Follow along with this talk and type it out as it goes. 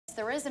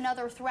there is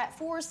another threat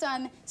for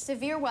some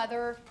severe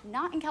weather,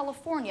 not in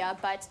California,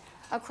 but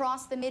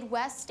across the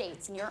Midwest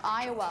states near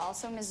Iowa,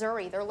 also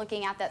Missouri. They're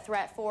looking at that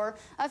threat for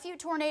a few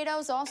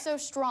tornadoes, also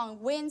strong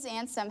winds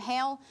and some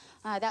hail.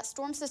 That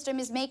storm system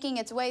is making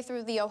its way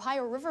through the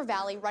Ohio River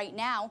Valley right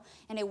now,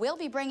 and it will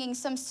be bringing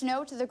some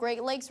snow to the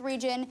Great Lakes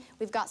region.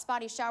 We've got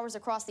spotty showers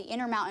across the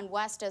Intermountain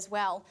West as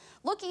well.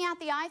 Looking at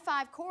the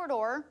I-5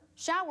 corridor,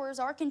 showers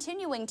are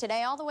continuing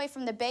today all the way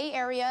from the Bay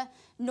Area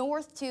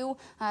north to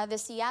the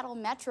Seattle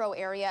metro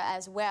area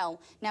as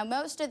well. Now,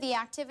 most of the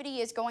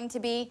activity is going to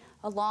be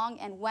along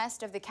and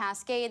west of the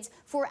Cascades.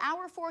 For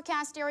our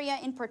forecast area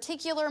in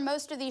particular,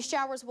 most of these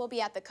showers will be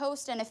at the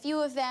coast, and a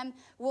few of them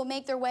will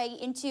make their way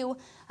into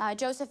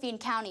Josephine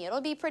County.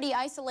 It'll be pretty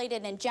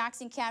isolated in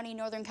Jackson County,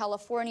 Northern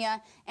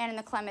California, and in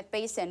the Klamath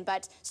Basin.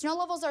 But snow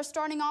levels are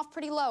starting off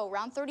pretty low,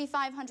 around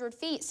 3,500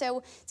 feet.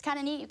 So it's kind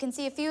of neat. You can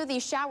see a few of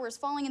these showers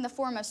falling in the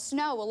form of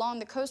snow along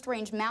the Coast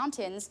Range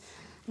Mountains.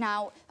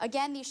 Now,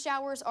 again, these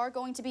showers are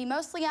going to be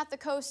mostly at the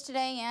coast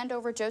today and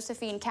over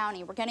Josephine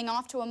County. We're getting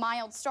off to a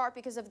mild start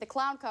because of the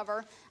cloud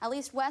cover, at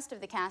least west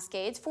of the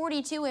Cascades.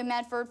 42 in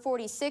Medford,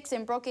 46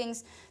 in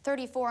Brookings,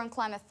 34 in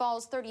Klamath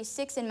Falls,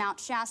 36 in Mount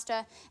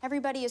Shasta.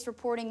 Everybody is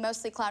reporting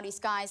mostly cloudy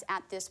skies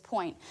at this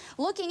point.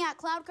 Looking at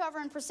cloud cover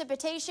and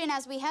precipitation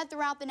as we head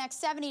throughout the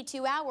next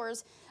 72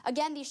 hours,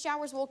 again, these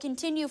showers will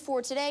continue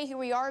for today. Here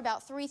we are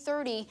about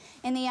 3:30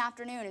 in the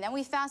afternoon. And then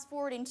we fast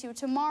forward into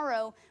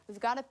tomorrow. We've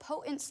got a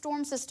potent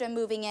storm system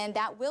moving in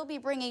that will be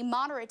bringing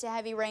moderate to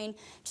heavy rain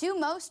to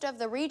most of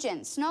the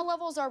region. Snow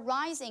levels are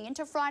rising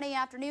into Friday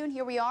afternoon.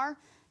 Here we are.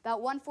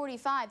 About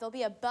 1:45, they'll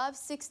be above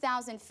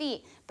 6,000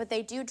 feet, but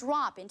they do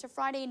drop into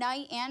Friday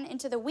night and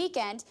into the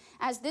weekend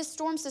as this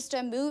storm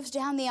system moves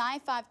down the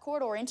I-5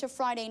 corridor into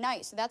Friday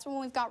night. So that's when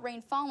we've got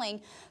rain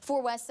falling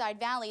for West Side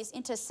valleys.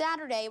 Into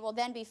Saturday, will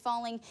then be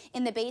falling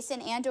in the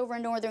basin and over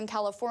Northern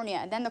California.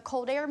 And then the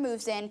cold air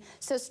moves in,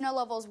 so snow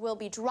levels will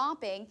be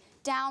dropping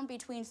down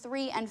between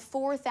 3,000 and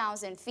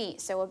 4,000 feet.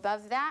 So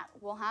above that,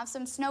 we'll have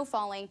some snow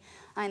falling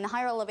in the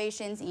higher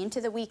elevations into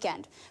the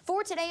weekend.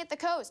 For today at the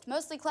coast,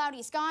 mostly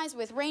cloudy skies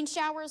with rain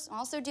showers,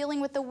 also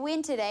dealing with the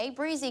wind today.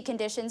 Breezy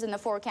conditions in the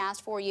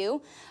forecast for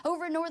you.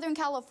 Over Northern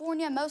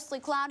California, mostly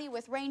cloudy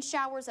with rain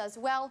showers as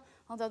well,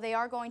 although they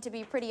are going to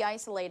be pretty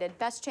isolated.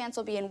 Best chance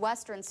will be in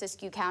western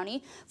Siskiyou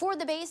County. For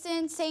the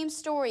basin, same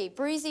story.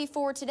 Breezy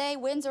for today.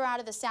 Winds are out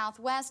of the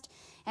southwest,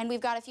 and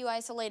we've got a few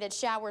isolated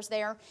showers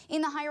there.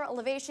 In the higher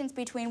elevations,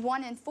 between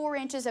 1 and 4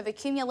 inches of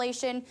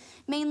accumulation,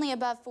 mainly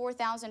above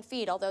 4,000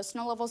 feet, although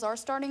snow levels are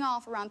starting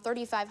off around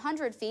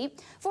 3,500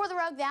 feet. For the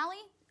Rogue Valley,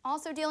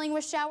 also dealing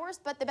with showers,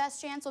 but the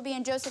best chance will be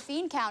in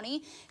Josephine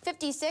County.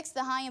 56,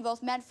 the high in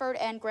both Medford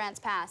and Grants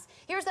Pass.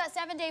 Here's that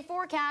 7-day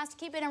forecast,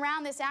 keeping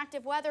around this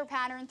active weather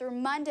pattern through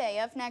Monday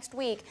of next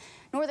week.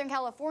 Northern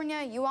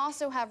California, you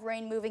also have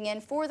rain moving in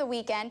for the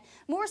weekend.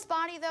 More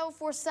spotty, though,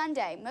 for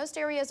Sunday. Most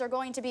areas are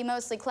going to be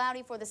mostly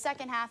cloudy for the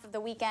second half of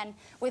the weekend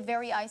with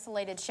very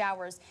isolated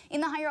showers. In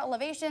the higher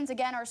elevations,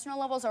 again, our snow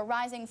levels are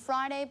rising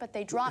Friday, but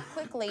they drop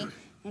quickly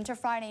into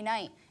Friday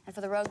night. And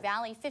for the Rogue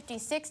Valley,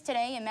 56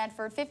 today, in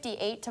Medford,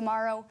 58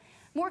 tomorrow.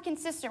 More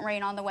consistent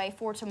rain on the way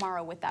for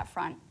tomorrow with that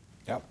front.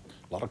 Yep,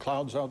 a lot of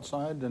clouds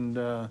outside, and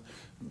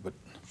but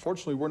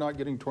fortunately we're not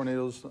getting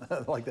tornadoes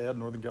like they had in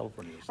Northern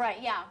California.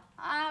 Right, yeah.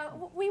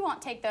 We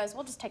won't take those.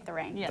 We'll just take the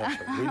rain. Yeah,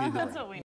 That's right. We need the rain. That's what we